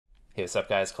Hey, what's up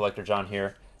guys, Collector John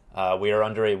here. We are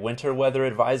under a winter weather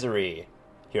advisory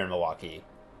here in Milwaukee.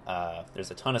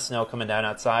 There's a ton of snow coming down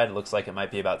outside. It looks like it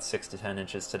might be about 6 to 10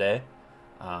 inches today.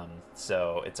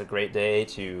 So it's a great day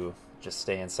to just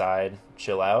stay inside,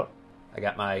 chill out. I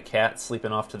got my cat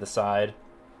sleeping off to the side.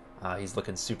 He's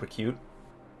looking super cute.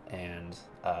 And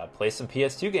play some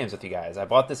PS2 games with you guys. I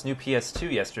bought this new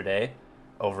PS2 yesterday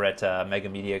over at Mega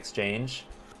Media Exchange.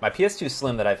 My PS2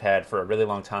 Slim that I've had for a really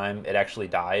long time, it actually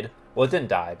died. Well, it didn't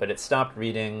die, but it stopped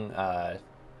reading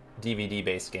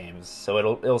DVD-based games. So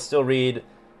it'll still read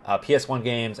PS1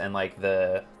 games and like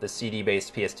the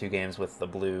CD-based PS2 games with the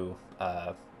blue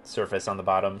surface on the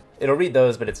bottom. It'll read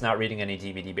those, but it's not reading any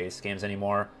DVD-based games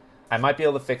anymore. I might be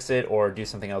able to fix it or do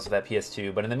something else with that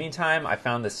PS2, but in the meantime, I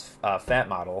found this fat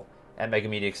model at Mega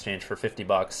Media Exchange for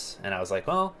 $50, and I was like,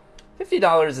 well,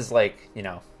 $50 is like, you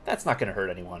know, that's not going to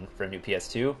hurt anyone for a new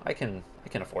PS2. I can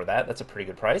afford that. That's a pretty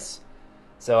good price.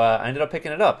 So I ended up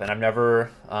picking it up, and I've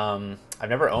never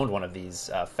owned one of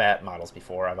these fat models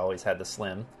before. I've always had the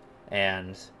Slim,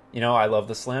 and you know, I love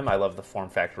the Slim. I love the form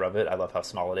factor of it. I love how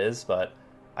small it is, but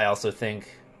I also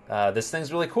think this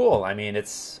thing's really cool. I mean,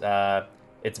 it's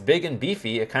big and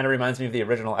beefy. It kind of reminds me of the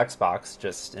original Xbox,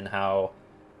 just in how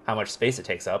much space it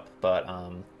takes up. But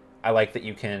I like that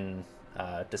you can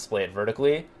display it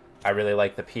vertically. I really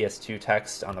like the PS2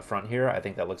 text on the front here. I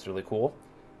think that looks really cool.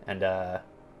 And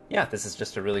yeah, this is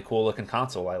just a really cool looking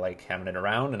console. I like having it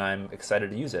around, and I'm excited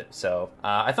to use it. So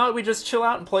I thought we'd just chill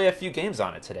out and play a few games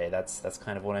on it today. That's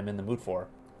kind of what I'm in the mood for.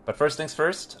 But first things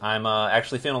first, I'm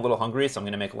actually feeling a little hungry, so I'm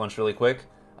going to make lunch really quick.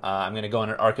 I'm going to go on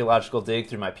an archaeological dig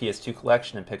through my PS2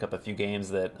 collection and pick up a few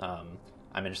games that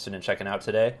I'm interested in checking out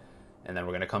today. And then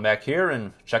we're going to come back here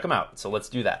and check them out. So let's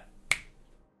do that.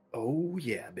 Oh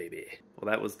yeah, baby.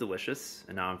 Well, that was delicious.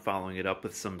 And now I'm following it up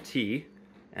with some tea.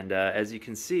 And as you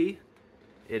can see,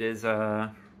 it is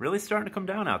really starting to come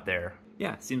down out there.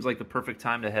 Yeah, it seems like the perfect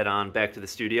time to head on back to the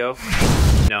studio.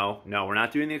 No, we're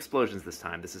not doing the explosions this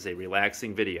time. This is a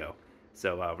relaxing video.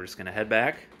 So we're just going to head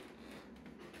back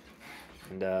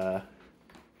and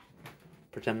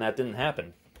pretend that didn't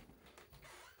happen.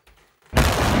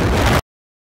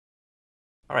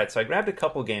 Alright, so I grabbed a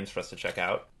couple games for us to check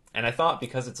out, and I thought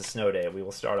because it's a snow day, we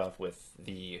will start off with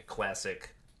the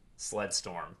classic Sled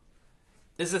Storm.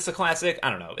 Is this a classic? I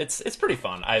don't know. It's pretty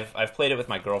fun. I've played it with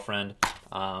my girlfriend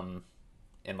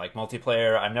in like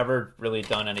multiplayer. I've never really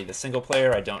done any of the single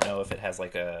player. I don't know if it has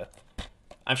like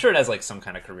I'm sure it has like some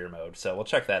kind of career mode, so we'll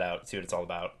check that out, see what it's all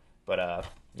about. But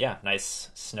yeah, nice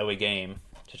snowy game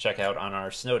to check out on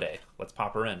our snow day. Let's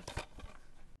pop her in.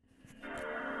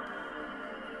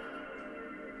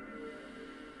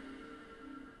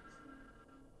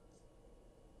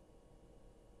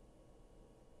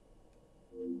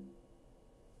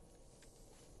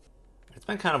 It's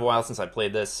been kind of a while since I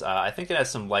played this. I think it has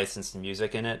some licensed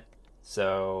music in it,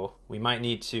 so we might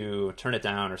need to turn it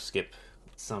down or skip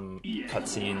some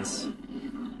cutscenes.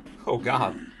 Oh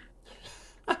god.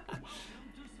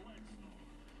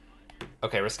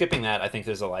 Okay, we're skipping that. I think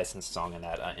there's a licensed song in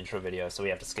that intro video, so we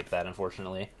have to skip that,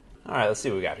 unfortunately. Alright, let's see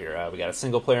what we got here. We got a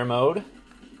single-player mode,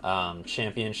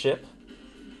 championship,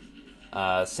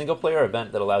 single-player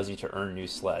event that allows you to earn new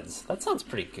sleds. That sounds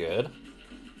pretty good.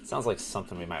 Sounds like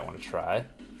something we might want to try.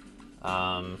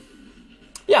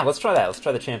 Yeah, let's try that. Let's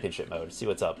try the championship mode, see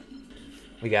what's up.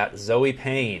 We got Zoe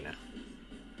Payne,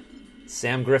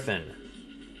 Sam Griffin,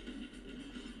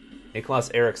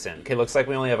 Nicholas Erickson. Okay, looks like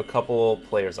we only have a couple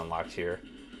players unlocked here.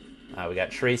 We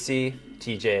got Tracy,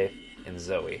 TJ, and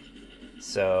Zoe.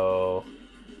 So,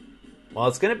 well,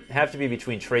 it's going to have to be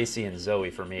between Tracy and Zoe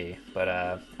for me, but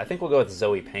I think we'll go with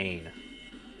Zoe Payne,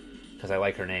 because I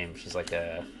like her name. She's like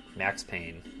a Max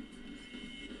Payne.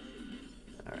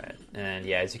 Alright, and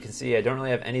yeah, as you can see, I don't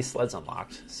really have any sleds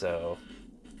unlocked, so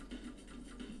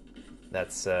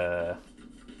that's what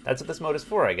this mode is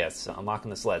for, I guess, unlocking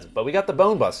the sleds. But we got the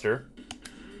Bone Buster,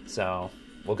 so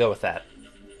we'll go with that.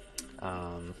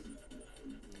 And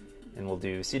we'll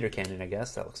do Cedar Canyon, I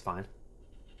guess. That looks fine.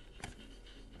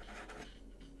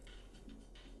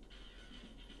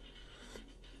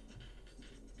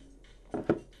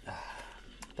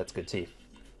 That's good tea.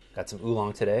 Got some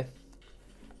oolong today.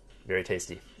 Very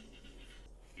tasty.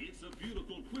 It's a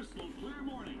beautiful, crystal clear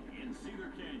morning in Cedar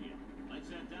Canyon. Let's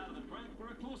head down to the track for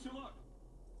a closer look.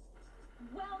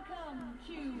 Welcome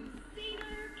to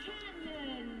Cedar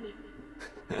Canyon.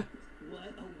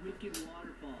 What a wicked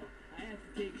waterfall. I have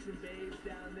to take some babes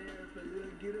down there for a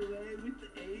little getaway with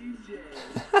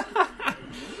AJ.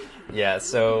 Yeah,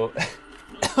 so...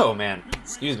 oh man,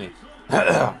 excuse me.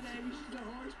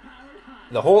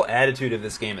 The whole attitude of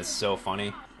this game is so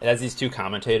funny. It has these two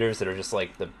commentators that are just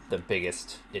like the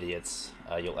biggest idiots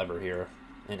you'll ever hear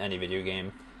in any video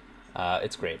game.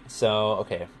 It's great. So,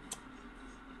 okay.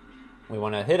 We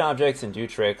want to hit objects and do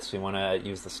tricks. We want to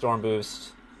use the storm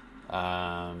boost.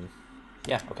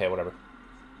 Yeah, okay, whatever.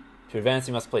 To advance,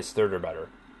 you must place third or better.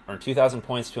 Earn 2,000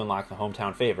 points to unlock the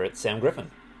hometown favorite, Sam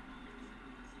Griffin.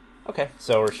 Okay,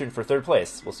 so we're shooting for third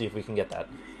place. We'll see if we can get that.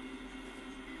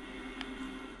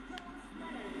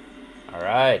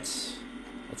 Alright.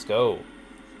 Let's go.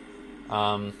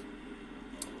 I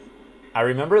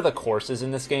remember the courses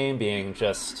in this game being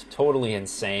just totally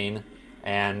insane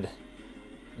and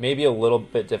maybe a little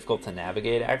bit difficult to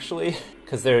navigate, actually,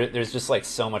 because there's just like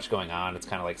so much going on. It's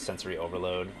kind of like sensory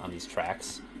overload on these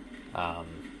tracks.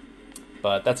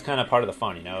 But that's kind of part of the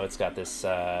fun, you know? It's got this,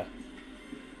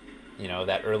 you know,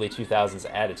 that early 2000s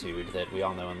attitude that we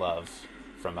all know and love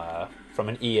from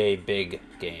an EA big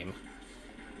game.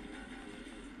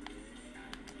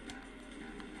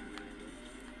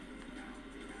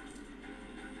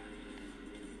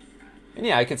 And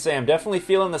yeah, I could say I'm definitely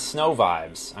feeling the snow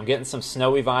vibes. I'm getting some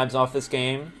snowy vibes off this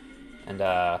game, and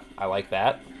I like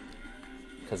that,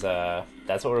 because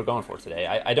that's what we're going for today.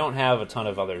 I don't have a ton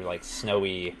of other like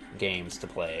snowy games to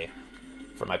play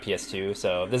for my PS2,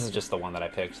 so this is just the one that I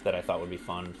picked that I thought would be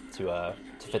fun to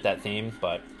fit that theme,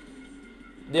 but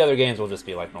the other games will just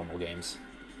be like normal games.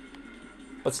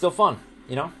 But still fun,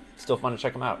 you know? Still fun to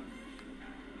check them out.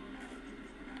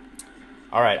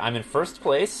 Alright, I'm in first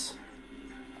place.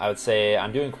 I would say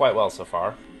I'm doing quite well so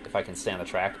far, if I can stay on the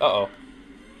track. Uh-oh.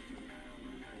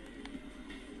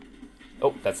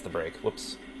 Oh, that's the brake.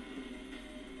 Whoops.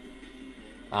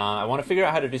 I want to figure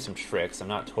out how to do some tricks. I'm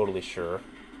not totally sure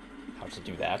how to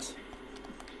do that.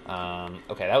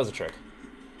 Okay, that was a trick.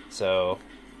 So,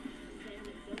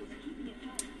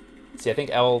 see, I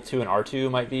think L2 and R2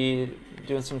 might be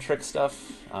doing some trick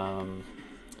stuff. I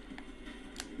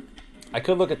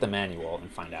could look at the manual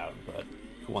and find out, but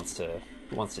who wants to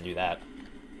do that?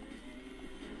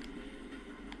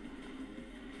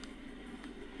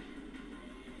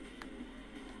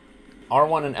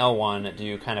 R1 and L1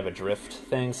 do kind of a drift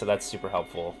thing, so that's super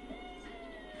helpful.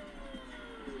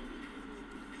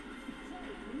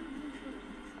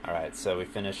 Alright, so we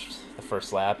finished the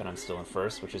first lap, and I'm still in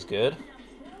first, which is good. Let's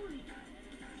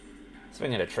see if I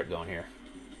can get a trick going here.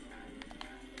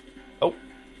 Oh,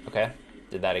 okay.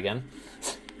 Did that again.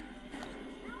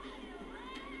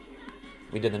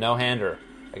 We did the no-hander.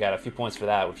 I got a few points for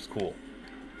that, which is cool.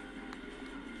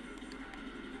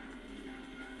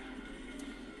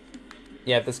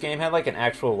 Yeah, if this game had like an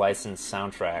actual licensed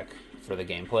soundtrack for the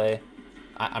gameplay,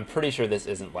 I'm pretty sure this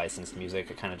isn't licensed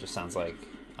music. It kind of just sounds like,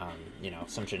 you know,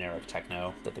 some generic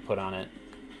techno that they put on it.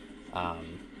 I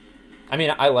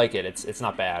mean, I like it. It's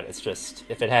not bad. It's just,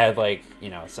 if it had like, you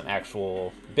know, some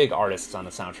actual big artists on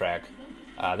the soundtrack,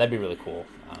 that'd be really cool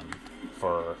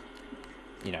for,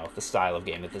 you know, the style of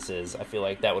game that this is. I feel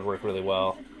like that would work really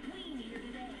well.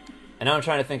 And now I'm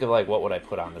trying to think of like what would I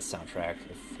put on this soundtrack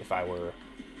if I were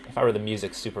the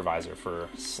music supervisor for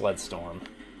Sled Storm.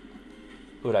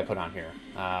 Who would I put on here?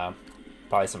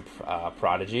 Probably some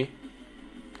Prodigy.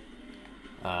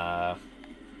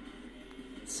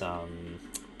 Some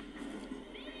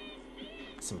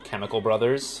Chemical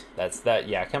Brothers.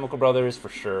 Yeah, Chemical Brothers for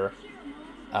sure.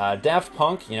 Daft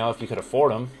Punk, you know, if you could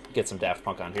afford them, get some Daft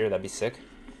Punk on here, that'd be sick.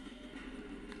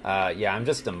 Yeah, I'm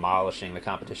just demolishing the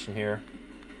competition here.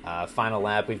 Final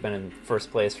lap, we've been in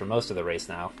first place for most of the race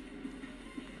now.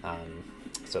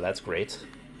 So that's great.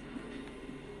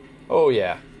 Oh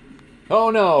yeah.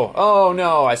 Oh no! Oh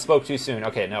no! I spoke too soon.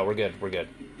 Okay, no, we're good. We're good.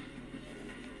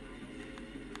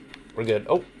 We're good.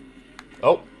 Oh!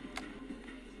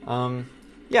 Oh!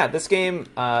 Yeah, this game,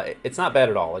 it's not bad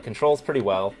at all. It controls pretty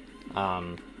well.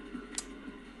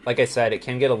 Like I said, it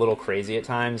can get a little crazy at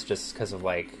times just because of,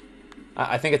 like...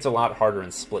 I think it's a lot harder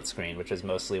in split screen, which is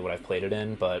mostly what I've played it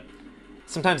in, but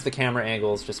sometimes the camera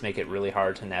angles just make it really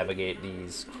hard to navigate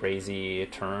these crazy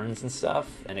turns and stuff,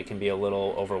 and it can be a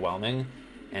little overwhelming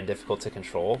and difficult to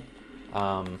control.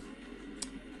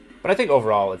 But I think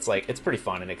overall it's pretty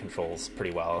fun and it controls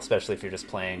pretty well, especially if you're just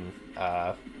playing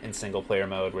in single player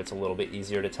mode where it's a little bit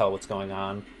easier to tell what's going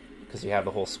on because you have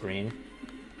the whole screen.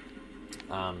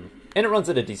 And it runs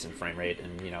at a decent frame rate,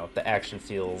 and you know the action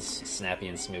feels snappy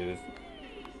and smooth.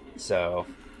 So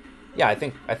yeah, I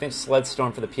think Sled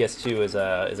Storm for the PS2 is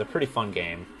a pretty fun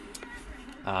game.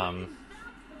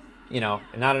 You know,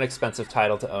 not an expensive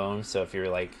title to own, so if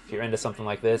you're into something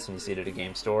like this and you see it at a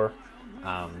game store,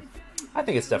 I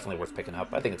think it's definitely worth picking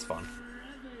up. I think it's fun.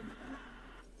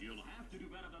 You'll have to do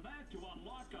better than that to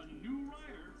unlock a new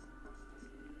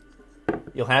rider.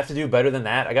 You'll have to do better than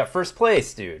that? I got first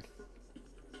place, dude.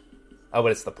 Oh,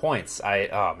 but it's the points.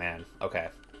 Oh man. Okay.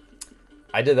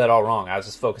 I did that all wrong. I was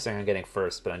just focusing on getting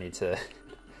first, but I need to.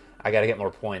 I gotta get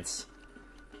more points.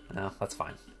 No, that's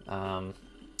fine.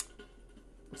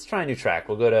 Let's try a new track.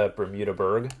 We'll go to Bermuda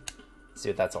Berg. See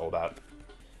what that's all about.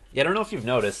 Yeah, I don't know if you've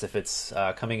noticed if it's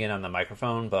coming in on the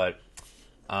microphone, but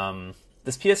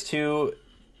this PS2,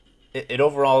 it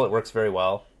overall it works very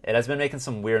well. It has been making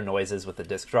some weird noises with the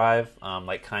disk drive,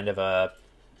 like kind of a.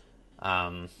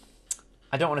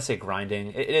 I don't want to say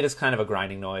grinding. It is kind of a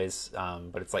grinding noise,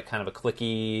 but it's like kind of a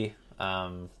clicky,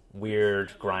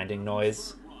 weird grinding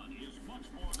noise.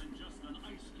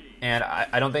 And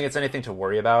I don't think it's anything to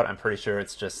worry about. I'm pretty sure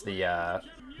it's just the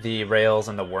rails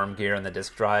and the worm gear and the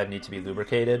disk drive need to be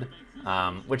lubricated,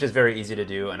 which is very easy to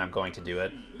do, and I'm going to do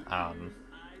it.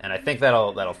 And I think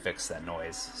that'll fix that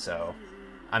noise. So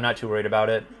I'm not too worried about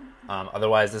it.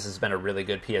 Otherwise, this has been a really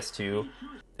good PS2.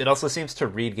 It also seems to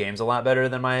read games a lot better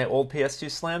than my old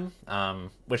PS2 Slim,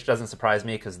 which doesn't surprise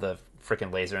me because the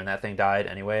freaking laser in that thing died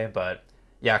anyway. But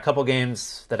yeah, a couple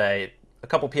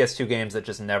PS2 games that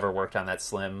just never worked on that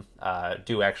Slim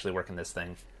do actually work in this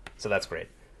thing, so that's great.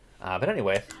 But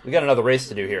anyway, we got another race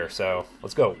to do here, so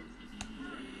let's go.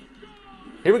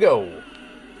 Here we go.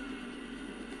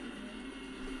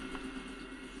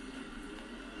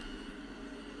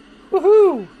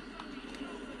 Woohoo!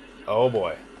 Oh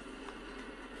boy.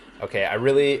 Okay,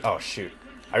 oh shoot.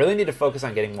 I really need to focus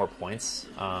on getting more points.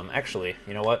 Actually,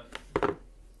 you know what? I'm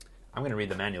going to read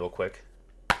the manual quick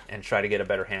and try to get a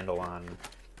better handle on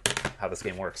how this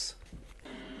game works.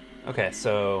 Okay,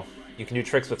 so you can do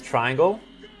tricks with triangle.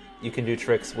 You can do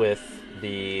tricks with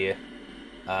the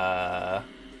L1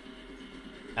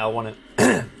 and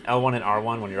L1 and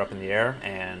R1 when you're up in the air,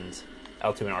 and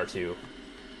L2 and R2.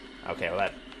 Okay, well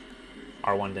that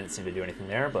R1 didn't seem to do anything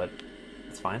there, but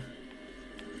it's fine.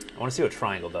 I want to see what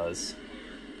triangle does.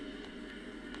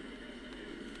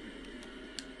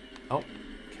 Oh,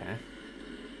 okay.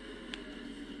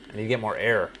 I need to get more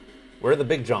air. Where are the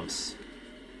big jumps?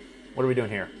 What are we doing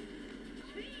here?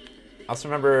 I also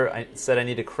remember I said I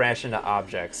need to crash into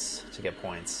objects to get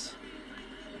points.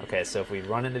 Okay, so if we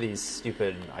run into these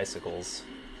stupid icicles,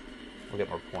 we'll get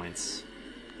more points.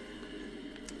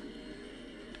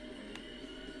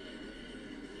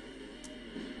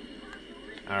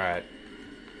 Alright.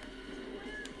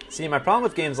 See, my problem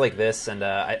with games like this, and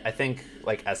I think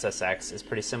like SSX is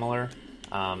pretty similar,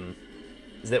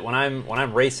 is that when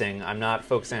I'm racing, I'm not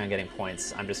focusing on getting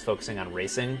points. I'm just focusing on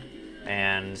racing,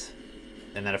 and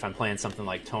then if I'm playing something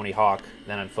like Tony Hawk,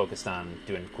 then I'm focused on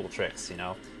doing cool tricks. You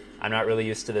know, I'm not really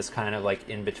used to this kind of like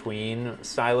in between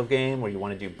style of game where you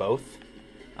want to do both.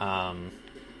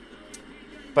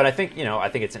 But I think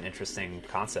it's an interesting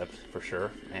concept for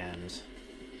sure, and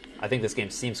I think this game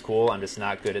seems cool. I'm just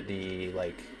not good at the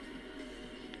like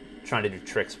trying to do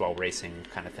tricks while racing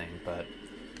kind of thing, but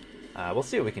we'll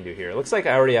see what we can do here. It looks like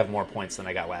I already have more points than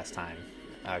I got last time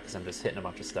because I'm just hitting a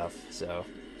bunch of stuff, so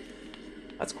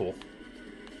that's cool.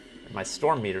 And my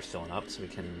storm meter's filling up, so we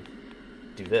can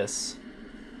do this.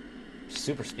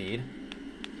 Super speed.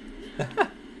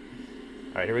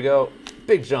 Alright, here we go.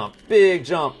 Big jump, big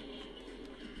jump.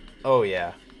 Oh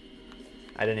yeah.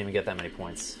 I didn't even get that many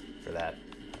points for that.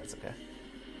 That's okay.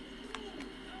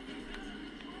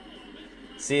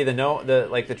 See,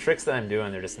 the tricks that I'm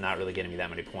doing, they're just not really getting me that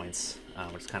many points,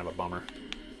 which is kind of a bummer.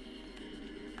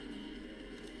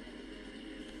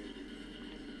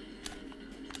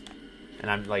 And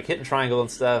I'm like hitting triangle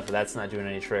and stuff, but that's not doing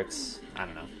any tricks. I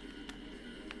don't know.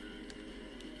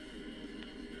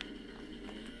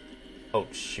 Oh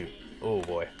shoot. Oh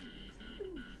boy.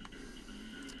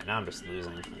 And now I'm just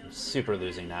losing. I'm super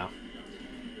losing now.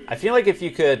 I feel like if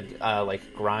you could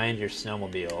like grind your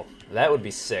snowmobile, that would be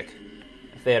sick.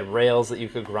 If they had rails that you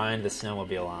could grind the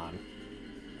snowmobile on,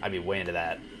 I'd be way into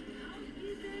that.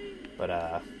 But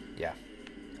yeah,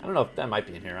 I don't know if that might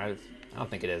be in here. I don't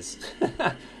think it is.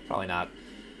 Probably not.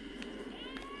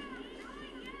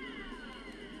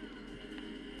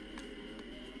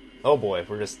 Oh boy,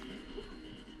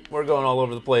 we're going all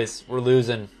over the place. We're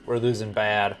losing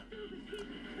bad.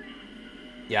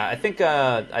 Yeah, I think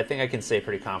I can say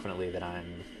pretty confidently that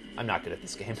I'm not good at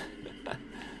this game.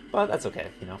 But that's okay,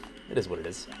 you know. It is what it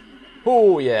is.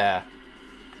 Oh yeah.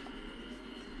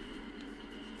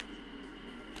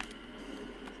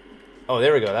 Oh,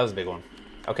 there we go. That was a big one.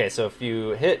 Okay, so if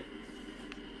you hit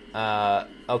L2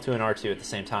 and R2 at the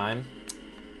same time,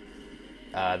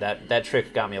 that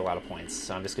trick got me a lot of points.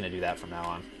 So I'm just gonna do that from now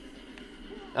on.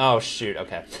 Oh shoot.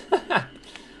 Okay.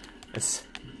 It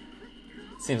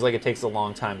seems like it takes a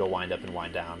long time to wind up and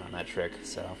wind down on that trick,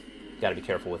 so got to be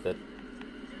careful with it.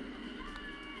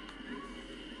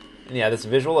 And yeah, this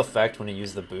visual effect when you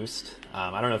use the boost,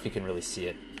 I don't know if you can really see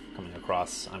it coming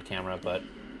across on camera, but,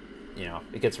 you know,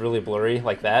 it gets really blurry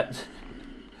like that.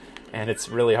 And it's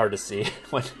really hard to see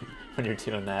when you're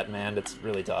doing that, man. It's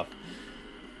really tough.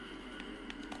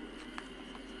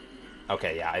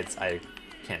 Okay, yeah, I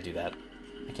can't do that.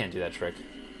 I can't do that trick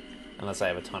unless I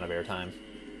have a ton of airtime.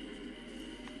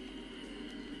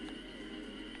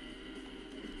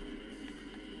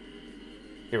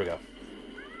 Here we go.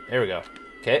 There we go.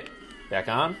 Okay, back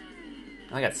on.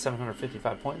 I got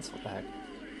 755 points. What the heck?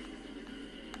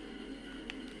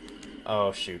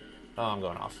 Oh, shoot. Oh, I'm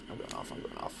going off. I'm going off. I'm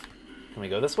going off. Can we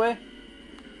go this way?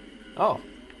 Oh.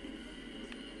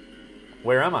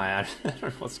 Where am I? I don't know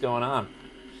what's going on.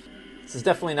 This is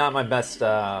definitely not my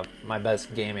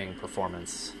best gaming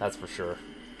performance. That's for sure.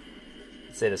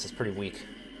 I'd say this is pretty weak.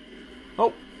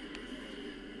 Oh.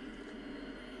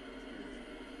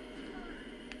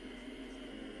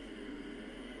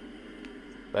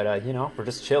 But, you know, we're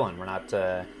just chilling. We're not,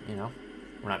 you know,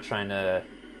 we're not trying to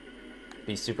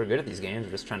be super good at these games.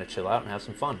 We're just trying to chill out and have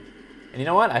some fun. And you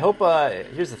know what? I hope,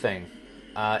 here's the thing.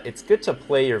 It's good to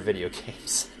play your video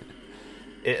games.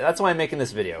 That's why I'm making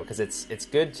this video, because it's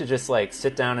good to just, like,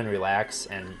 sit down and relax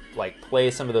and, like, play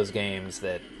some of those games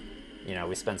that, you know,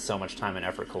 we spend so much time and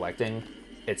effort collecting.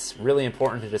 It's really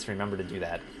important to just remember to do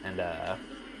that. And,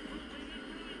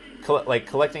 like,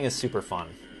 collecting is super fun.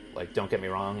 Like, don't get me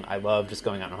wrong, I love just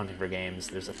going out and hunting for games.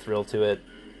 There's a thrill to it.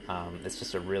 It's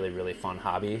just a really, really fun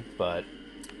hobby. But,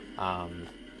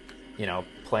 you know,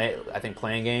 I think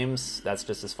playing games, that's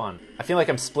just as fun. I feel like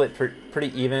I'm split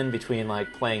pretty even between,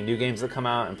 like, playing new games that come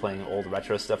out and playing old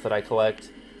retro stuff that I collect.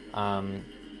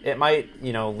 It might,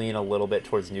 you know, lean a little bit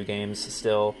towards new games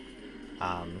still.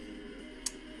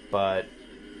 But,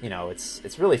 you know,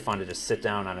 it's really fun to just sit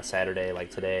down on a Saturday like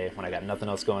today when I got nothing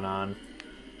else going on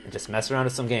and just mess around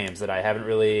with some games that I haven't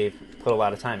really put a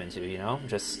lot of time into, you know?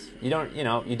 Just, you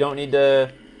don't need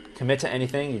to commit to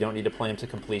anything. You don't need to play them to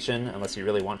completion unless you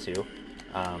really want to.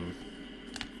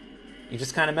 You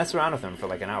just kind of mess around with them for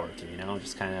like an hour or two, you know?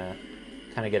 Just kind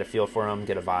of get a feel for them,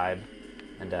 get a vibe,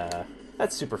 and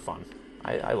that's super fun.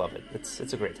 I love it. It's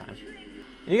a great time.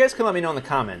 And you guys can let me know in the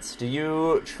comments. Do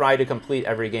you try to complete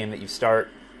every game that you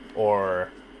start, or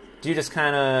do you just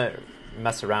kind of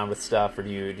mess around with stuff, or do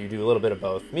you do a little bit of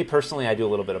both? Me personally, I do a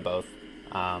little bit of both.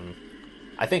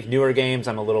 I think newer games,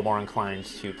 I'm a little more inclined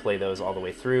to play those all the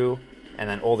way through, and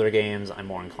then older games, I'm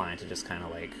more inclined to just kind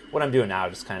of like what I'm doing now,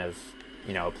 just kind of,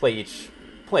 you know, play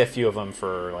a few of them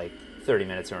for like 30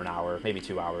 minutes or an hour, maybe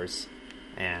 2 hours,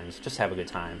 and just have a good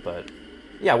time. But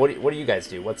yeah, what do you guys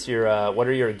do? What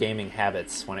are your gaming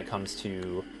habits when it comes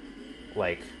to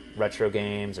like retro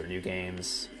games or new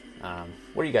games?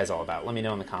 What are you guys all about? Let me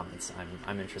know in the comments.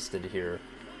 I'm interested to hear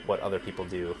what other people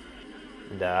do.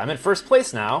 And I'm in first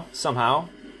place now, somehow.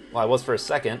 Well, I was for a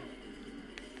second.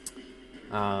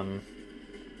 I'm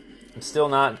still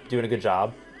not doing a good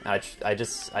job. I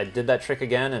did that trick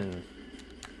again and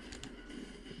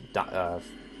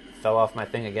fell off my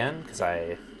thing again because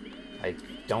I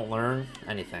don't learn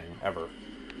anything ever.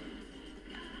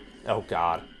 Oh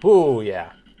God. Ooh,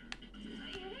 yeah.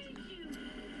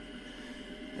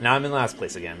 Now I'm in last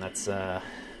place again. That's, so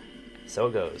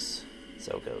it goes.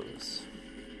 So it goes.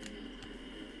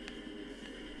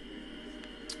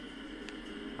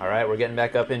 Alright, we're getting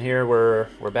back up in here. We're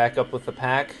back up with the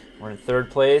pack. We're in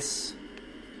third place.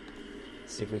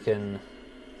 See if we can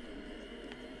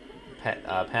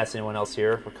pass anyone else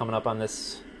here. We're coming up on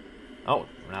this. Oh,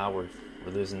 now we're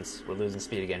losing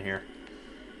speed again here.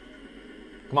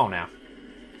 Come on now.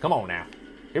 Come on now.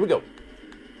 Here we go.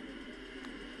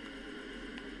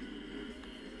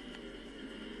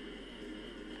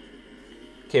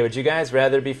 Okay, would you guys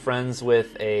rather be friends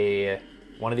with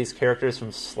one of these characters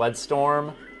from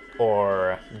Sledstorm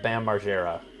or Bam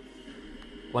Margera?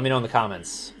 Let me know in the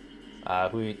comments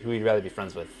who you'd rather be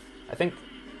friends with. I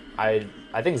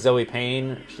think Zoe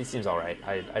Payne, she seems alright.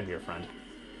 I'd be her friend.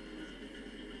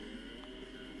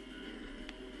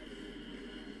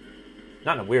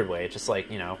 Not in a weird way, just like,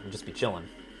 you know, we'd just be chilling.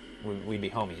 We'd be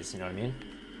homies, you know what I mean?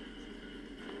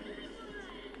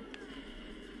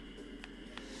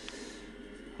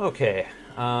 Okay,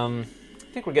 I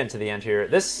think we're getting to the end here.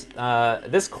 This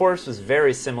course was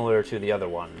very similar to the other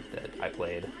one that I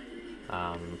played.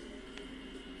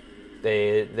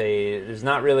 There's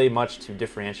not really much to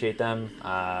differentiate them.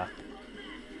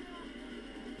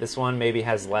 This one maybe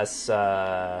has less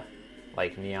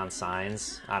like neon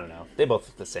signs. I don't know. They both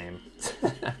look the same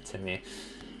to me.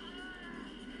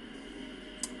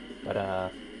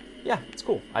 But yeah, it's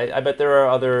cool. I bet there are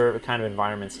other kind of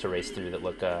environments to race through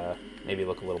that maybe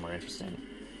look a little more interesting,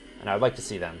 and I would like to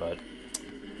see them. But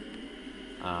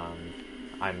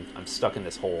I'm stuck in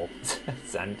this hole.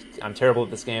 I'm terrible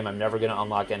at this game. I'm never gonna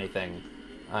unlock anything.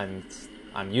 I'm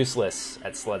useless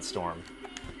at Sled Storm.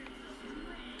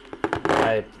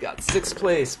 I got 6th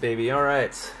place, baby. All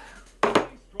right.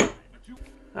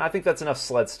 I think that's enough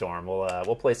Sled Storm.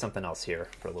 We'll play something else here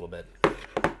for a little bit.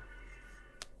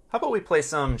 How about we play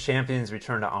some Champions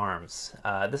Return to Arms?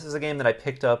 This is a game that I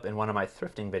picked up in one of my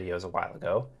thrifting videos a while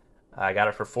ago. I got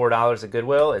it for $4 at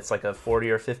Goodwill. It's like a $40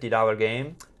 or $50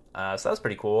 game. So that was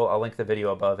pretty cool. I'll link the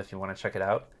video above if you want to check it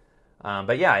out.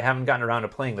 But yeah, I haven't gotten around to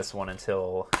playing this one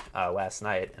until last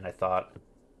night, and I thought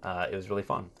it was really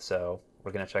fun. So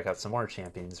we're going to check out some more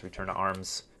Champions Return to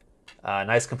Arms.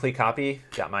 Nice complete copy.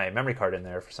 Got my memory card in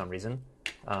there for some reason.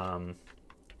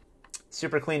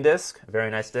 Super clean disc.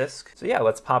 Very nice disc. So yeah,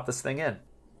 let's pop this thing in.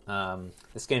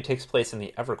 This game takes place in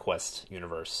the EverQuest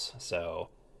universe. So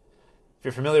if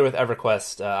you're familiar with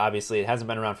EverQuest, obviously it hasn't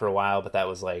been around for a while, but that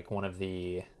was like one of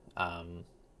the... I'm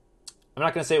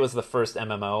not going to say it was the first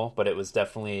MMO, but it was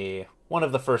definitely one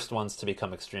of the first ones to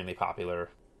become extremely popular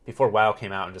before WoW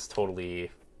came out and just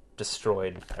totally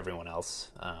destroyed everyone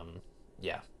else.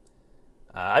 Yeah.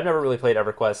 I've never really played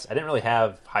EverQuest. I didn't really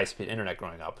have high-speed internet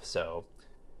growing up, so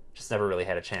just never really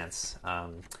had a chance.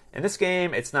 In this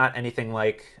game, it's not anything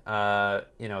like the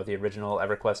original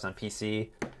EverQuest on PC.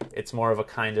 It's more of a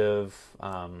kind of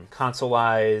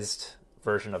consoleized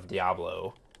version of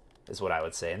Diablo, is what I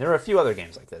would say. And there are a few other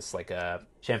games like this, like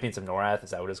Champions of Norath,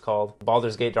 is that what it's called?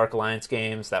 Baldur's Gate Dark Alliance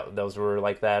games, those were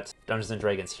like that. Dungeons &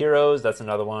 Dragons Heroes, that's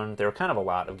another one. There are kind of a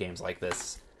lot of games like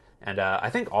this. And I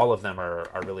think all of them are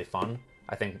really fun.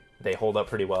 I think they hold up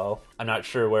pretty well. I'm not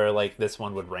sure where like this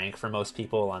one would rank for most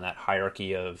people on that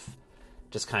hierarchy of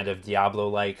just kind of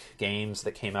Diablo-like games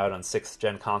that came out on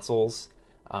 6th-gen consoles.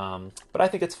 But I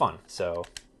think it's fun, so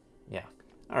yeah.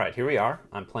 All right, here we are.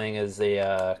 I'm playing as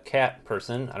a cat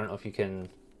person. I don't know if you can...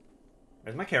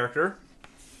 There's my character.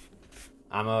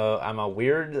 I'm a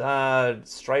weird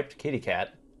striped kitty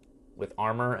cat with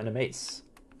armor and a mace.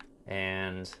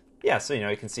 And yeah, so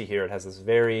you can see here it has this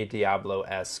very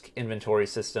Diablo-esque inventory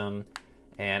system.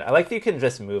 And I like that you can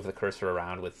just move the cursor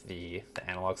around with the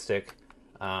analog stick.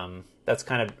 That's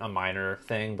kind of a minor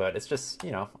thing, but it's just,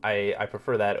 I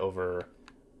prefer that over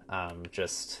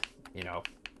just,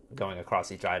 going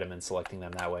across each item and selecting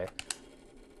them that way.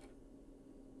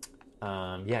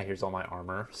 Yeah, here's all my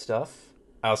armor stuff.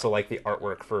 I also like the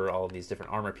artwork for all of these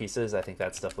different armor pieces. I think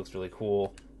that stuff looks really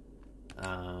cool.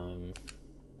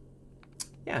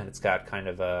 Yeah, and it's got kind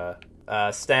of a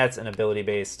stats and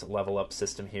ability-based level-up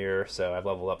system here. So I've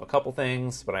leveled up a couple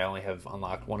things, but I only have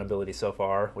unlocked one ability so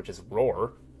far, which is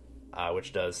Roar,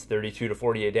 which does 32 to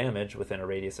 48 damage within a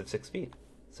radius of 6 feet.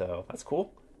 So that's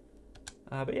cool.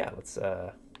 But yeah, let's...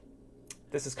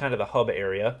 this is kind of the hub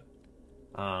area.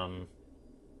 All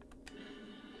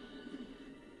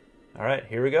right,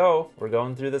 here we go. We're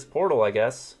going through this portal, I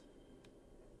guess.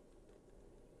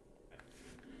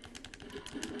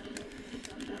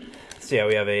 So yeah,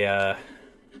 we have a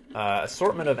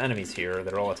assortment of enemies here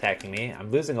that are all attacking me. I'm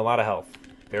losing a lot of health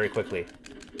very quickly.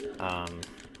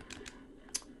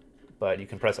 But you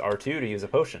can press R2 to use a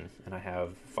potion, and I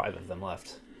have 5 of them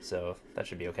left, so that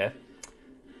should be okay.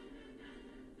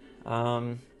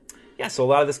 Yeah, so a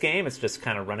lot of this game, it's just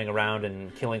kind of running around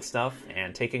and killing stuff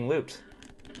and taking loot.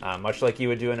 Much like you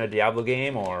would do in a Diablo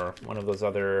game or one of those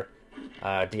other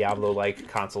Diablo-like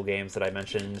console games that I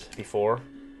mentioned before.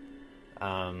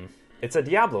 It's a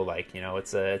Diablo-like,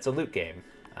 it's a loot game.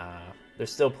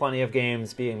 There's still plenty of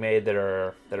games being made that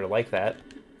are like that.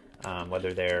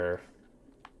 Whether they're...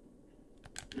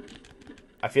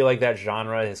 I feel like that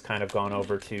genre has kind of gone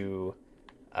over to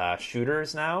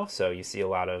shooters now, so you see a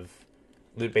lot of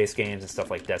loot-based games and stuff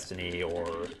like Destiny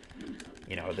or,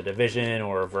 The Division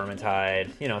or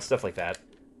Vermintide, stuff like that.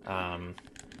 And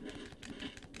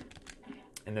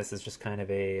this is just kind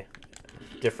of a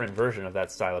different version of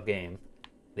that style of game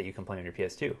that you can play on your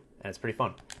PS2, and it's pretty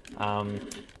fun.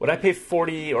 Would I pay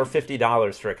 $40 or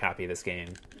 $50 for a copy of this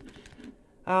game?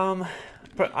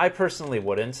 I personally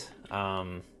wouldn't.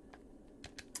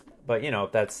 But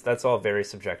that's all very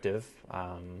subjective.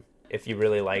 If you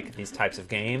really like these types of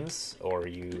games or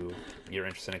you're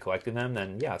interested in collecting them,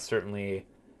 then yeah, certainly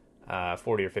 $40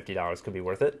 or $50 could be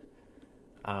worth it.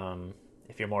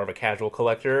 If you're more of a casual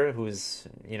collector who's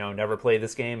never played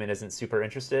this game and isn't super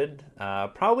interested,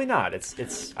 probably not.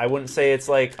 I wouldn't say it's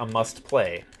like a must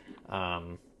play.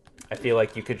 I feel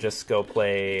like you could just go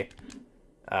play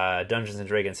Dungeons and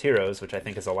Dragons Heroes, which I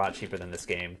think is a lot cheaper than this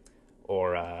game,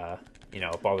 or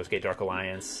Baldur's Gate Dark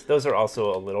Alliance. Those are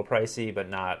also a little pricey, but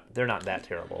they're not that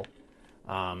terrible.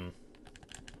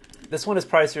 This one is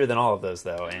pricier than all of those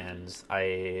though, and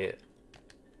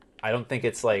I don't think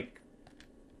it's like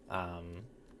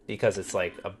because it's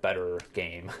like a better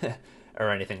game or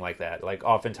anything like that. Like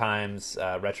oftentimes,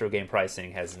 retro game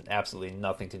pricing has absolutely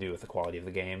nothing to do with the quality of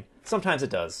the game. Sometimes it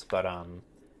does, but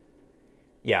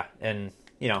yeah, and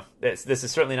you know, this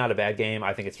is certainly not a bad game.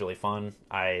 I think it's really fun.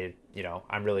 I'm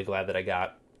really glad that I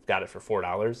got it for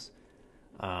 $4.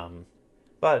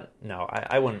 But no,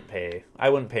 I wouldn't pay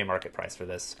market price for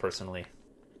this personally.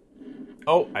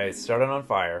 Oh, I started on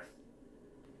fire.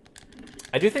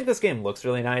 I do think this game looks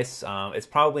really nice. It's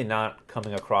probably not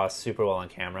coming across super well on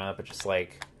camera, but just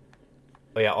like,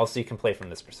 oh yeah, also you can play from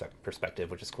this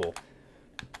perspective, which is cool.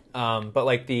 But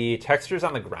like the textures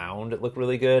on the ground look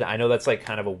really good. I know that's like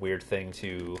kind of a weird thing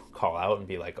to call out and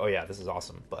be like, oh yeah, this is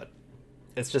awesome, but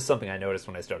it's just something I noticed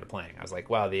when I started playing. I was like,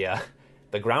 wow,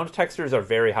 the ground textures are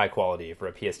very high quality for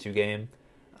a PS2 game.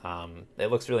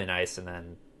 It looks really nice, and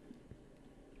then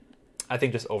I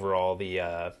think just overall the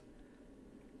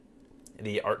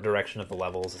art direction of the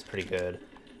levels is pretty good.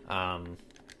 I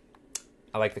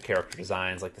like the character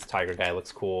designs. Like this tiger guy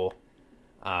looks cool.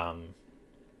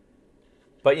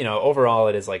 But you know, overall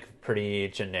it is like pretty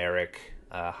generic,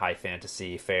 high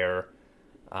fantasy fare.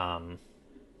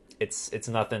 It's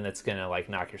nothing that's gonna like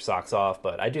knock your socks off,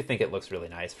 but I do think it looks really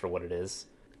nice for what it is.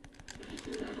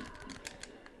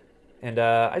 And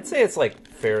I'd say it's like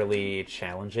fairly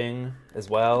challenging as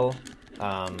well.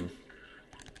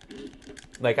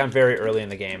 Like I'm very early in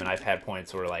the game, and I've had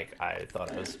points where like I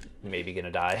thought I was maybe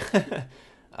gonna die.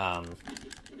 And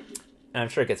I'm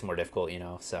sure it gets more difficult, you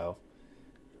know. So,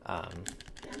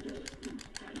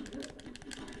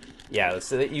 yeah,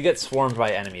 so you get swarmed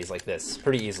by enemies like this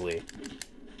pretty easily.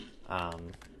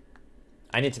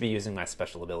 I need to be using my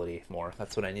special ability more.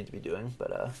 That's what I need to be doing.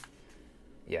 But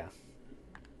yeah.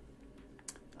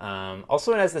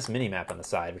 Also, it has this mini map on the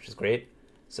side, which is great.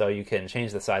 So you can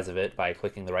change the size of it by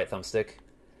clicking the right thumbstick.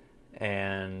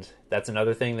 And that's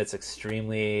another thing that's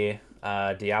extremely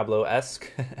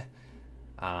Diablo-esque.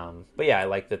 But yeah, I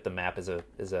like that the map is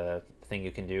a thing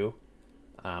you can do.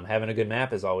 Having a good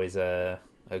map is always a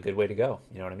good way to go.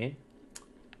 You know what I mean?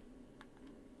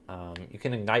 You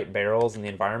can ignite barrels in the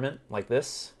environment like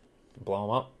this, blow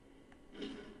them up.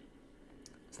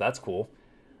 So that's cool.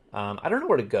 I don't know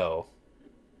where to go.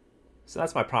 So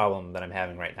that's my problem that I'm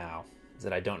having right now, is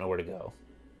that I don't know where to go.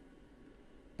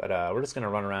 But we're just going to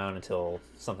run around until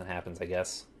something happens, I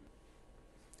guess.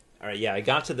 Alright, yeah, I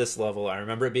got to this level. I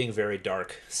remember it being very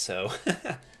dark, so...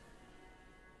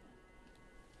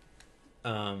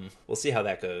 we'll see how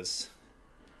that goes.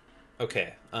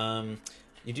 Okay, I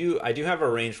do have a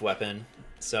ranged weapon,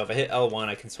 so if I hit L1,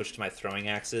 I can switch to my throwing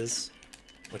axes,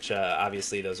 which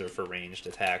obviously those are for ranged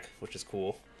attack, which is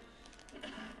cool.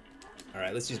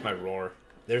 Alright, let's use my roar.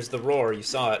 There's the roar, you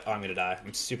saw it. Oh, I'm gonna die.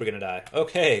 I'm super gonna die.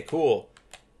 Okay, cool.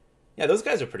 Yeah, those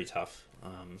guys are pretty tough.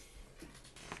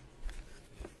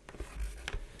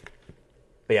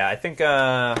 But yeah, I think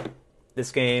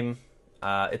this game,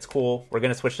 it's cool. We're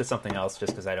gonna switch to something else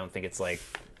just because I don't think it's like,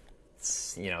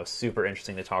 super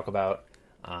interesting to talk about.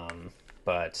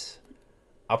 But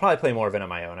I'll probably play more of it on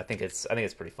my own. I think it's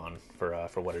pretty fun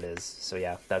for what it is. So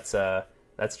yeah,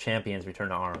 that's Champions Return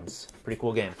to Arms. Pretty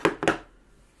cool game.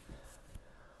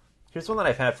 Here's one that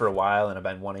I've had for a while, and I've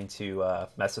been wanting to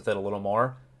mess with it a little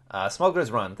more.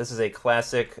 Smuggler's Run. This is a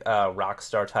classic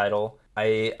Rockstar title.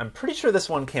 I'm pretty sure this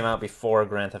one came out before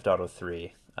Grand Theft Auto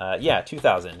 3. Yeah,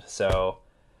 2000. So,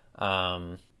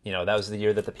 that was the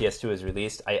year that the PS2 was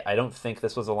released. I don't think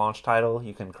this was a launch title.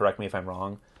 You can correct me if I'm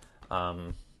wrong.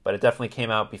 But it definitely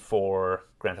came out before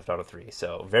Grand Theft Auto 3.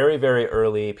 So, very, very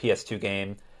early PS2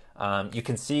 game. You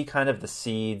can see kind of the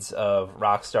seeds of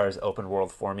Rockstar's open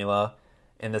world formula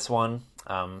in this one.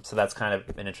 So that's kind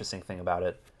of an interesting thing about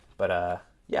it. But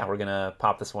yeah, we're going to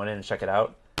pop this one in and check it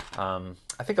out.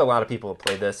 I think a lot of people have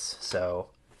played this, so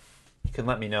you can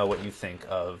let me know what you think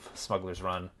of Smuggler's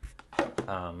Run.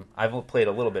 I've played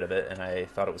a little bit of it, and I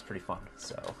thought it was pretty fun.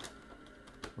 So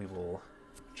we will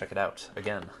check it out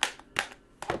again.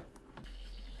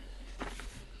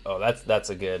 Oh, that's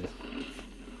a good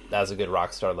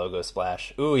Rockstar logo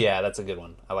splash. Ooh, yeah, that's a good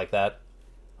one. I like that.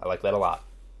 I like that a lot.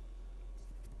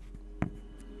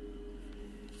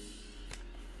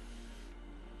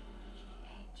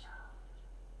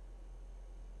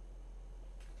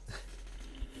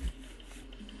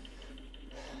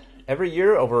 Every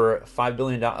year, over $5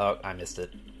 billion... Oh, I missed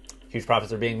it. Huge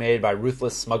profits are being made by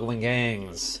ruthless smuggling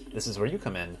gangs. This is where you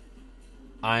come in.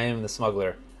 I am the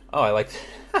smuggler. Oh, I like...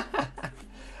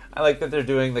 I like that they're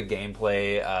doing the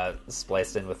gameplay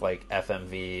spliced in with, like,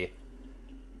 FMV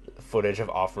footage of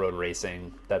off-road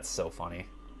racing. That's so funny.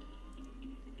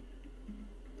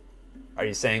 Are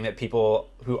you saying that people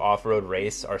who off-road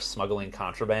race are smuggling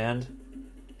contraband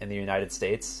in the United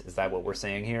States? Is that what we're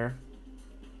saying here?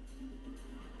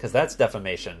 Because that's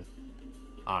defamation,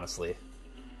 honestly.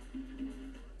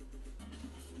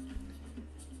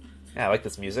 Yeah, I like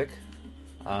this music.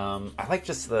 I like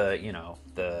just the, you know,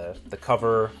 the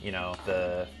cover, you know,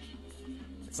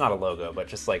 it's not a logo, but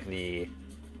just like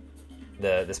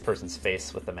this person's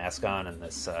face with the mask on and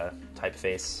this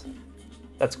typeface.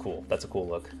 That's cool. That's a cool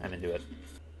look. I'm into it.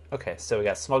 Okay, so we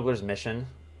got Smuggler's Mission.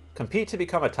 Compete to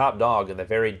become a top dog in the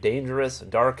very dangerous,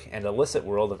 dark, and illicit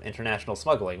world of international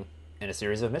smuggling in a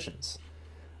series of missions.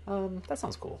 That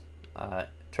sounds cool.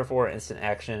 Turf War, instant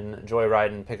action,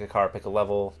 joyriding, pick a car, pick a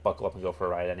level, buckle up and go for a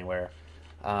ride anywhere.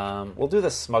 We'll do the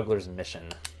Smuggler's Mission,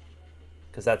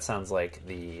 because that sounds like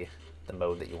the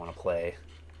mode that you want to play.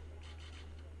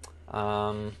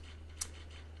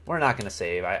 We're not going to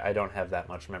save. I don't have that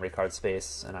much memory card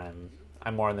space, and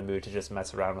I'm more in the mood to just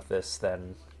mess around with this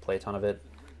than play a ton of it.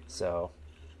 So,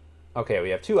 okay, we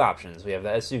have two options. We have the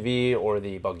SUV or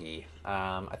the buggy.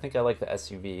 I think I like the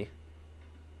SUV.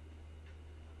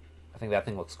 I think that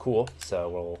thing looks cool, so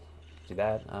we'll do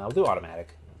that. We'll do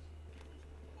automatic.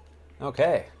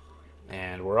 Okay,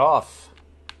 and we're off.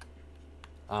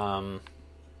 I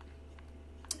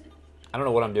don't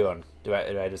know what I'm doing.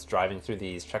 Am I just driving through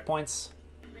these checkpoints?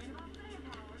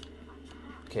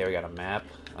 Okay, we got a map.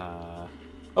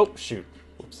 Oh, shoot.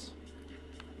 Whoops.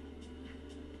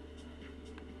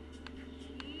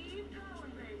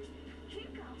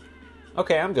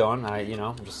 Okay, I'm going.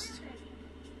 I'm just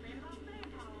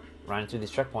riding through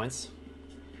these checkpoints.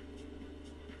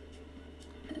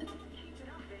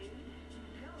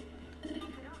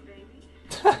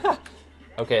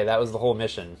 Okay, that was the whole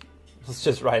mission. Was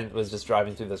just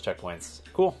driving through those checkpoints.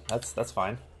 Cool. That's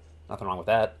fine. Nothing wrong with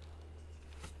that.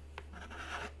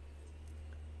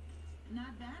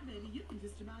 Not bad, baby. You can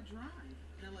just about drive.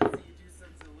 Now let's see you do some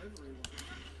delivery work.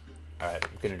 Alright,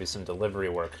 I'm gonna do some delivery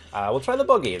work. We'll try the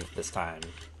buggy this time.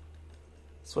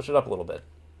 Switch it up a little bit.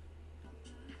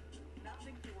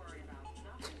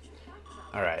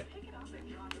 Alright.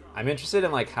 I'm interested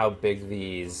in like how big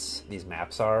these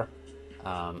maps are.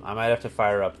 I might have to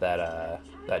fire up that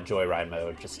joyride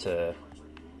mode just to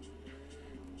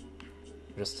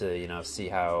see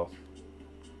how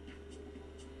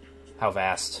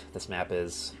vast this map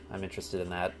is. I'm interested in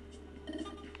that.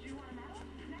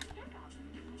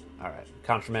 Alright,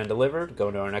 contraband delivered,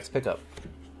 going to our next pickup.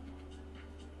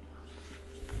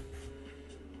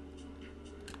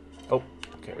 Oh,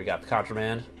 okay, we got the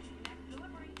contraband.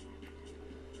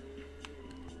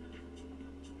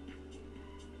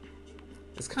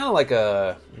 It's kind of like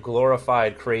a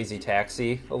glorified Crazy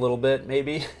Taxi, a little bit,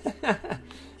 maybe.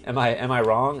 Am I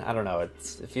wrong? I don't know. It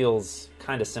feels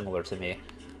kind of similar to me.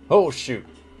 Oh shoot.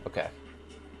 Okay.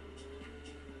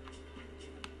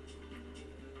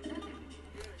 I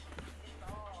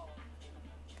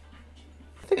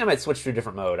think I might switch to a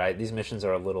different mode. These missions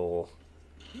are a little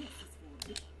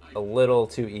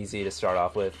too easy to start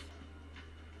off with.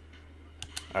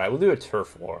 All right, we'll do a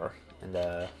turf war, and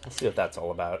we'll see what that's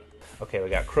all about. Okay, we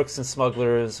got crooks and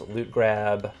smugglers, loot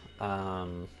grab,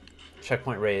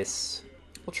 checkpoint race.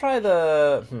 We'll try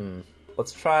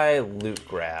let's try loot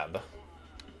grab.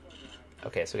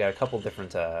 Okay, so we got a couple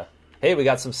different, hey, we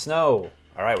got some snow.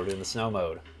 All right, we're doing the snow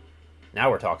mode.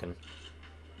 Now we're talking.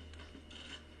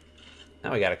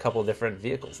 Now we got a couple different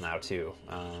vehicles now, too.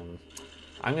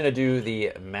 I'm going to do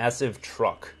the massive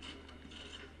truck.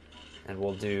 And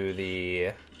we'll do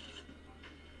the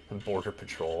border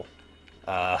patrol.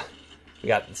 We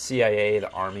got the CIA,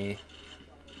 the Army,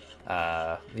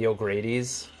 the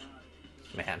O'Grady's.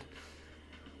 Man.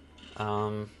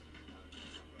 I'm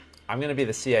going to be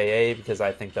the CIA because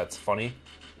I think that's funny.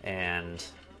 And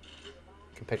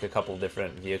you can pick a couple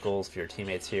different vehicles for your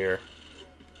teammates here.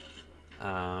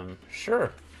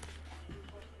 Sure.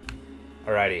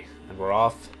 Alrighty, and we're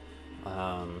off.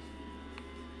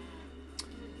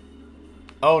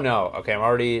 Oh no, okay, I'm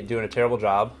already doing a terrible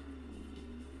job.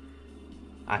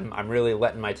 I'm really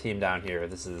letting my team down here.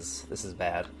 This is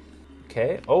bad.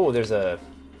 Okay. Oh,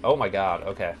 oh my god,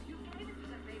 okay.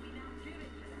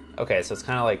 Okay, so it's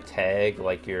kind of like tag,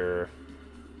 like you're...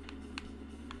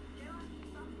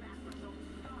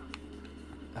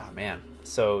 Oh man.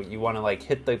 So you want to like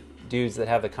hit the dudes that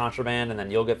have the contraband, and then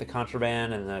you'll get the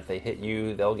contraband, and then if they hit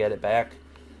you, they'll get it back.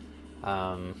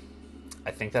 I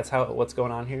think that's what's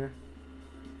going on here.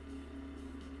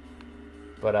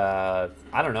 But I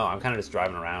don't know. I'm kind of just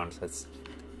driving around.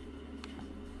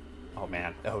 Oh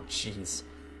man. Oh jeez.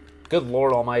 Good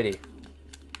Lord Almighty.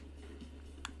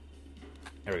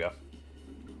 There we go.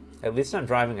 At least I'm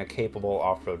driving a capable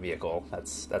off-road vehicle.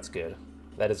 That's good.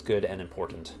 That is good and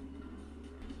important.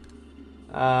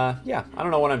 Yeah, I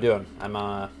don't know what I'm doing.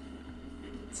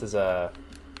 This is a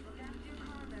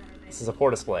poor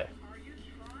display.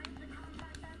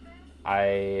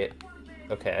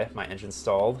 Okay, my engine's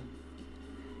stalled.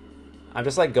 I'm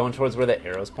just like going towards where the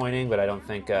arrow's pointing, but I don't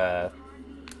think, okay.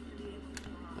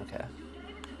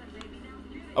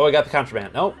 Oh, I got the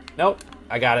contraband. Nope, nope.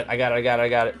 I got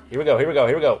it. Here we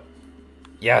go.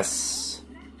 Yes!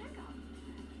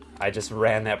 I just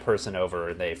ran that person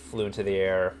over. They flew into the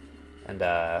air,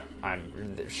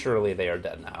 and surely they are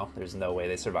dead now. There's no way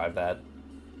they survived that.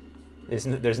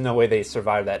 There's no way they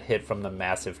survived that hit from the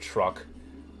massive truck.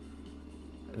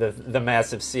 The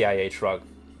massive CIA truck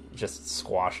just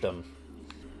squashed them.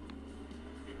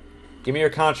 Give me your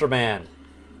contraband.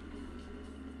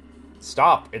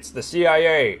 Stop! It's the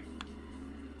CIA.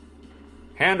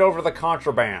 Hand over the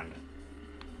contraband.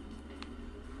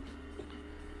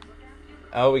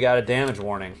 Oh, we got a damage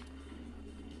warning.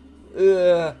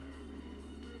 Ugh.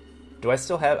 Do I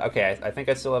still have... Okay, I think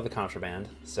I still have the contraband,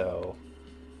 so...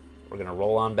 We're gonna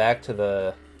roll on back to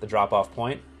the drop-off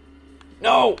point.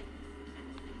 No!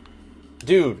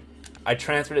 Dude, I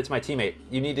transferred it to my teammate.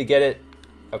 You need to get it...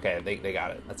 Okay, they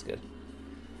got it. That's good.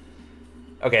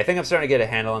 Okay, I think I'm starting to get a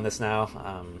handle on this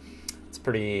now. It's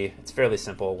fairly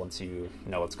simple once you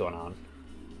know what's going on.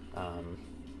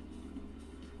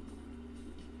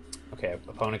 Okay,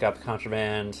 opponent got the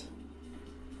contraband.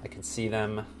 I can see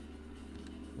them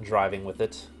driving with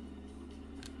it.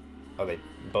 Oh,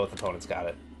 both opponents got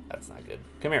it. That's not good.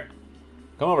 Come here.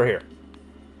 Come over here.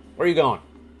 Where are you going?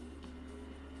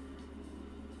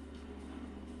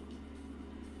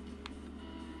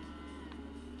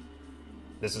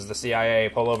 This is the CIA.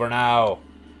 Pull over now.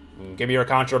 Give me your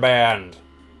contraband.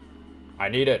 I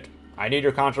need it. I need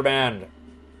your contraband.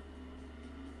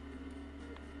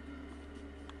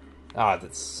 Ah,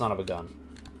 that son of a gun.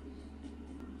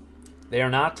 They're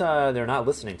not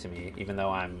listening to me, even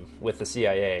though I'm with the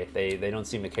CIA. They don't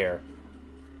seem to care.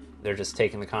 They're just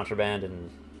taking the contraband and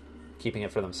keeping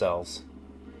it for themselves.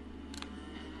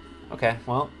 Okay,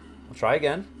 well, we'll try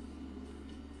again.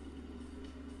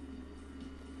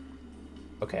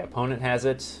 Okay, opponent has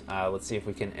it. Let's see if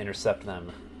we can intercept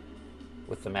them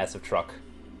with the massive truck.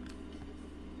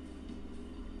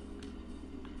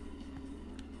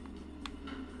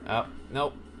 Oh,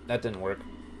 nope, that didn't work.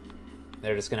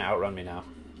 They're just gonna outrun me now.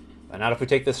 But not if we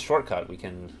take this shortcut. We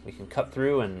can cut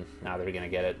through, and now they're gonna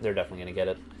get it. They're definitely gonna get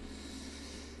it.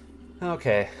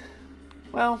 Okay,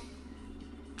 well,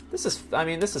 this is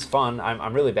fun.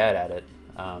 I'm really bad at it,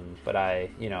 but I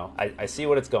see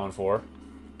what it's going for.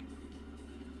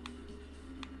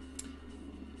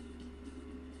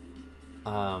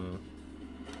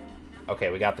 Okay,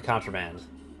 we got the contraband.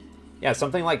 Yeah,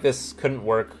 something like this couldn't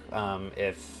work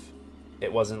if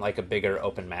it wasn't like a bigger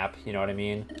open map, you know what I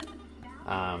mean?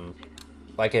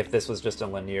 Like if this was just a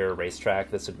linear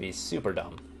racetrack, this would be super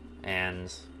dumb.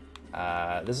 And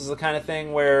this is the kind of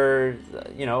thing where,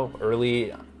 you know,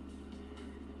 early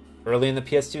in the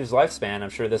PS2's lifespan, I'm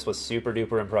sure this was super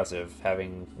duper impressive,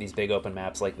 having these big open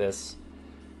maps like this.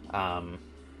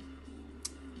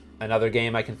 Another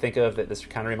game I can think of that this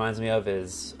kind of reminds me of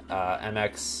is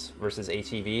MX versus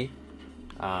ATV.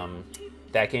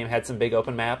 That game had some big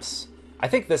open maps. I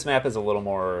think this map is a little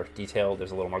more detailed. There's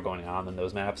a little more going on than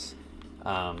those maps.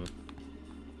 So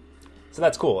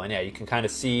that's cool. And yeah, you can kind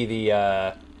of see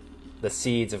the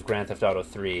seeds of Grand Theft Auto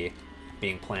 3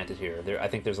 being planted here. I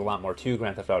think there's a lot more to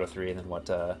Grand Theft Auto 3 than what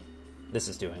this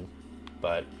is doing.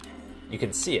 But you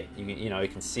can see it. You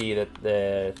can see that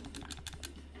the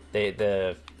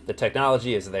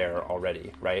technology is there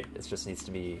already, right? It just needs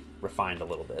to be refined a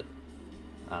little bit.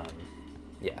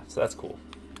 Yeah, so that's cool.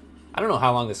 I don't know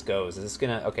how long this goes. Is this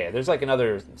gonna... Okay, there's like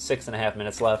another 6.5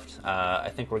 minutes left.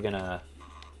 I think we're gonna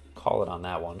call it on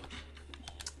that one.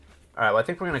 Alright, well, I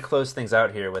think we're gonna close things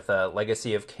out here with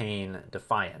Legacy of Kain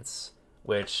Defiance,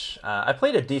 which I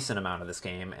played a decent amount of this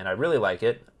game, and I really like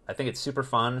it. I think it's super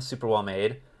fun, super well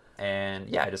made, and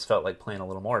yeah, I just felt like playing a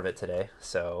little more of it today,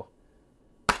 so...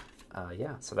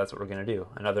 yeah, so that's what we're going to do.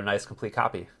 Another nice complete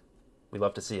copy. We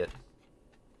love to see it.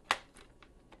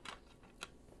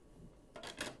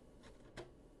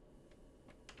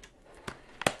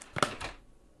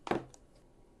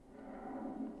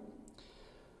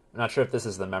 I'm not sure if this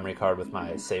is the memory card with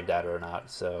my save data or not,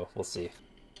 so we'll see.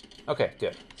 Okay,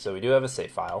 good. So we do have a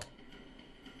save file.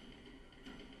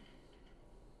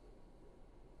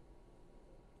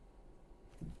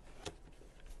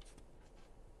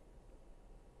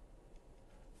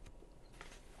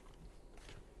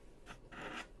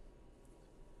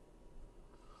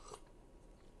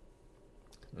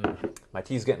 My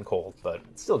tea's getting cold, but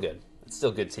it's still good. It's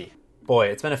still good tea. Boy,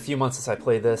 it's been a few months since I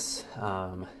played this,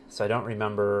 so I don't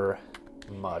remember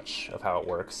much of how it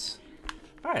works.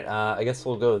 Alright, I guess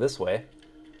we'll go this way.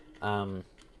 One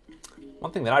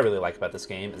thing that I really like about this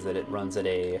game is that it runs at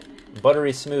a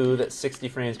buttery smooth 60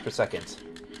 frames per second.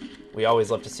 We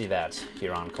always love to see that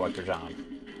here on Collector John.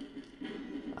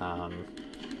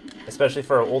 Especially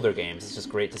for our older games, it's just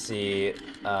great to see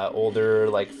older,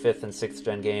 like 5th and 6th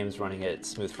gen games running at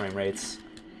smooth frame rates.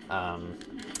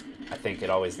 I think it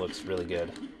always looks really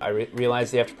good. I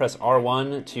realized you have to press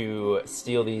R1 to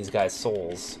steal these guys'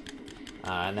 souls,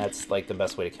 and that's like the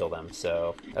best way to kill them.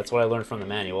 So that's what I learned from the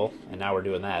manual, and now we're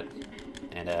doing that,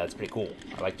 and it's pretty cool.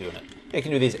 I like doing it. You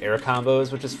can do these air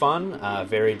combos, which is fun.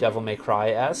 Very Devil May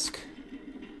Cry-esque.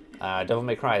 Devil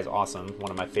May Cry is awesome,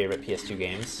 one of my favorite PS2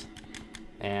 games.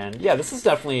 And yeah, this is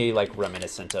definitely like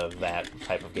reminiscent of that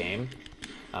type of game.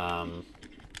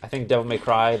 I think Devil May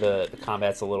Cry, the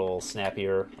combat's a little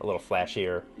snappier, a little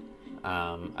flashier.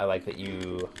 I like that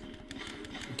you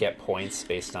get points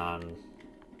based on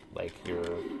like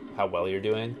how well you're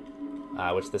doing,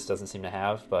 which this doesn't seem to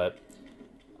have, but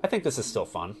I think this is still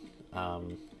fun.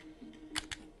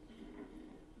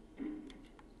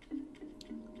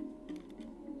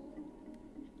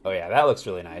 Oh yeah, that looks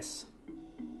really nice.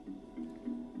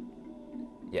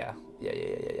 Yeah.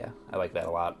 I like that a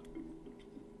lot.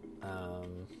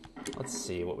 Let's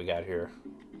see what we got here.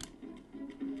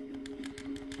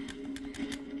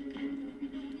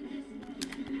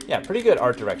 Yeah, pretty good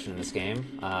art direction in this game.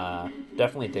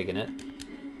 Definitely digging it.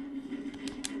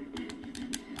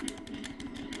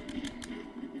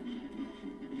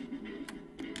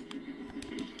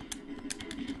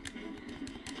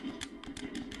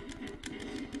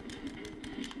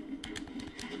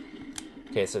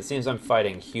 Okay, so it seems I'm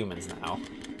fighting humans now,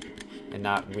 and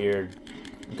not weird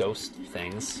ghost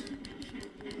things.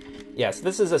 Yeah, so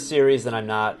this is a series that I'm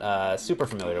not super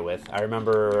familiar with. I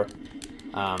remember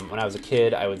when I was a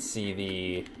kid, I would see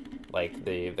the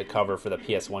cover for the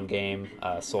PS1 game,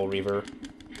 Soul Reaver,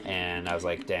 and I was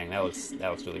like, dang, that looks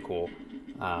really cool.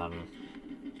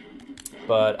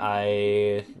 But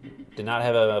I did not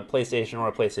have a PlayStation or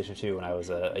a PlayStation 2 when I was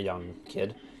a young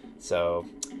kid, so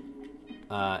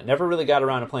never really got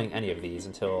around to playing any of these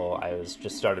until I was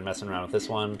just started messing around with this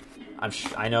one.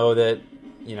 I know that,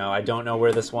 I don't know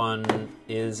where this one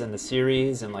is in the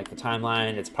series and like the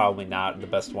timeline. It's probably not the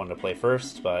best one to play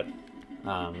first, but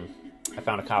I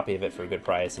found a copy of it for a good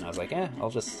price, and I was like,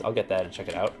 I'll get that and check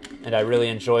it out. And I really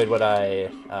enjoyed what I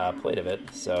played of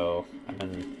it, so I've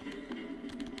been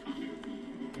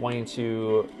wanting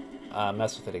to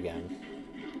mess with it again.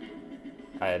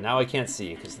 Now I can't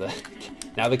see because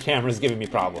now the camera's giving me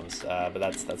problems, but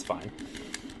that's fine.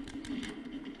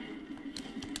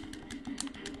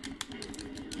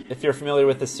 If you're familiar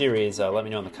with this series, let me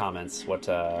know in the comments what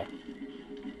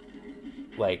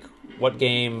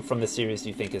game from the series do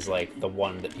you think is like the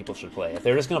one that people should play? If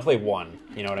they're just gonna play one,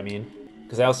 you know what I mean?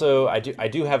 Because I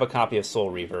do have a copy of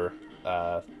Soul Reaver,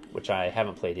 which I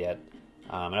haven't played yet.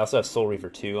 I also have Soul Reaver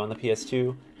 2 on the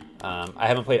PS2. I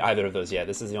haven't played either of those yet.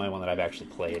 This is the only one that I've actually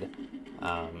played.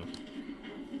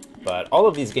 But all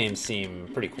of these games seem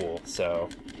pretty cool, so...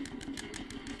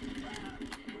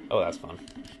 Oh, that's fun.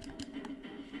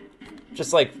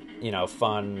 Just like,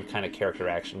 fun kind of character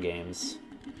action games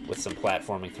with some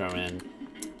platforming thrown in.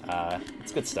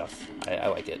 It's good stuff. I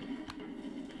like it.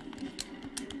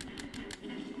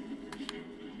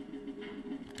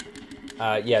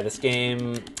 Yeah, this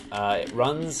game, it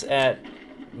runs at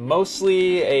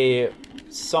mostly a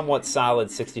somewhat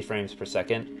solid 60 frames per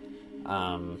second.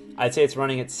 I'd say it's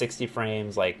running at 60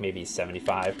 frames like maybe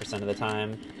 75% of the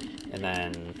time, and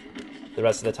then the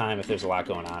rest of the time, if there's a lot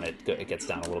going on, it gets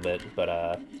down a little bit. But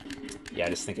yeah, I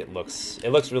just think it looks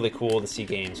really cool to see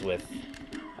games with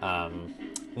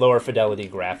lower fidelity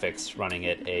graphics running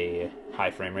at a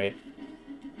high frame rate.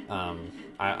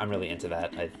 I'm really into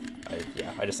that.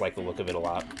 I just like the look of it a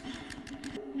lot.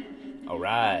 All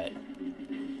right.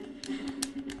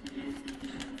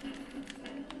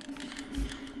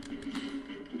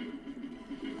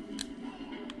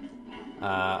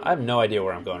 I have no idea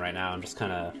where I'm going right now. I'm just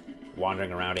kind of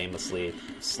wandering around aimlessly,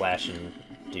 slashing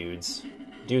dudes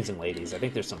and ladies. I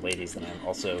think there's some ladies that I'm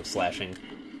also slashing.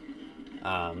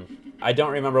 I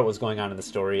don't remember what was going on in the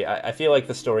story. I feel like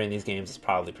the story in these games is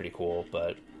probably pretty cool,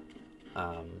 but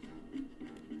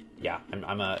yeah,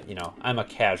 I'm a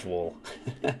casual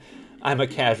I'm a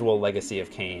casual Legacy of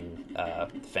Kain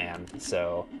fan,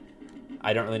 so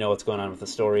I don't really know what's going on with the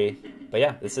story. But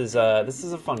yeah, this is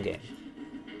a fun game.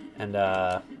 And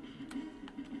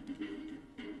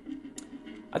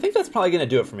I think that's probably going to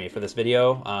do it for me for this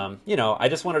video. You know, I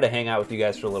just wanted to hang out with you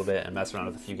guys for a little bit and mess around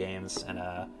with a few games, and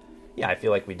yeah, I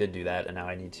feel like we did do that, and now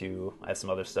I have some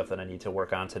other stuff that I need to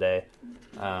work on today.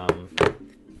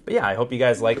 But yeah, I hope you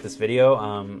guys like this video.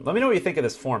 Let me know what you think of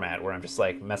this format, where I'm just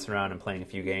like messing around and playing a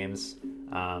few games.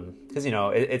 Because, you know,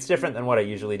 it's different than what I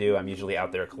usually do. I'm usually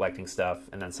out there collecting stuff,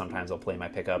 and then sometimes I'll play my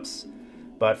pickups.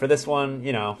 But for this one,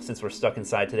 you know, since we're stuck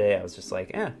inside today, I was just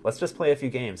like, let's just play a few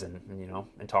games and you know,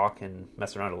 and talk and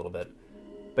mess around a little bit.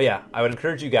 But yeah, I would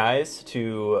encourage you guys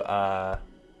to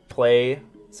play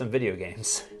some video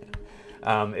games.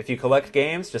 If you collect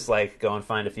games, just like go and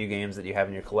find a few games that you have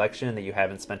in your collection that you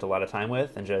haven't spent a lot of time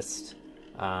with, and just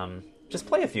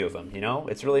play a few of them. You know,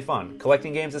 it's really fun.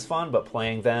 Collecting games is fun, but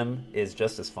playing them is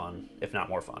just as fun, if not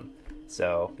more fun.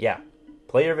 So yeah,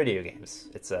 play your video games.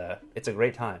 It's a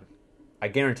great time. I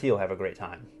guarantee you'll have a great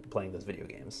time playing those video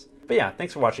games. But yeah,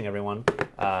 thanks for watching, everyone.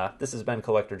 This has been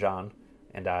Collector John,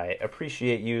 and I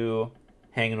appreciate you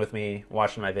hanging with me,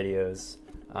 watching my videos.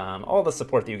 All the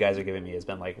support that you guys are giving me has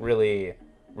been like really,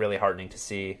 really heartening to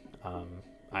see.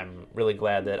 I'm really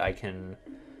glad that I can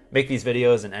make these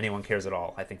videos and anyone cares at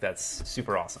all. I think that's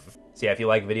super awesome. So yeah, if you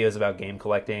like videos about game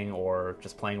collecting or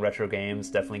just playing retro games,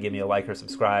 definitely give me a like or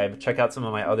subscribe. Check out some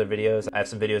of my other videos. I have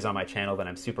some videos on my channel that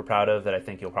I'm super proud of that I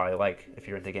think you'll probably like if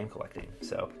you're into game collecting.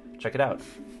 So check it out.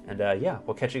 And yeah,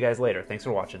 we'll catch you guys later. Thanks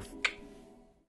for watching.